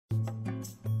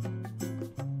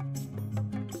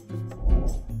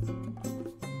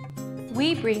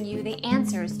we bring you the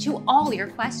answers to all your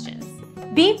questions.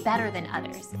 Be better than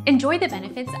others. Enjoy the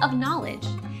benefits of knowledge.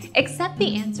 Accept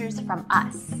the answers from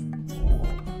us.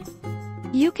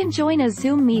 You can join a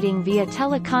Zoom meeting via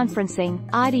teleconferencing,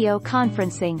 audio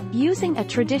conferencing, using a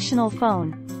traditional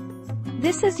phone.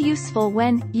 This is useful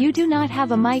when you do not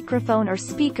have a microphone or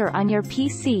speaker on your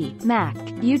PC, Mac,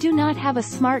 you do not have a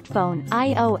smartphone,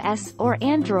 iOS or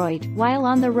Android, while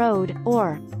on the road,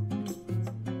 or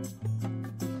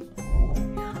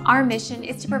Our mission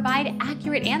is to provide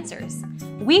accurate answers.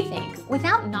 We think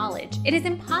without knowledge, it is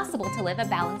impossible to live a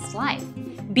balanced life.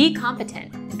 Be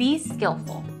competent, be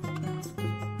skillful.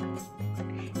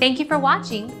 Thank you for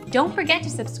watching. Don't forget to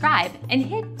subscribe and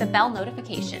hit the bell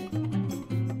notification.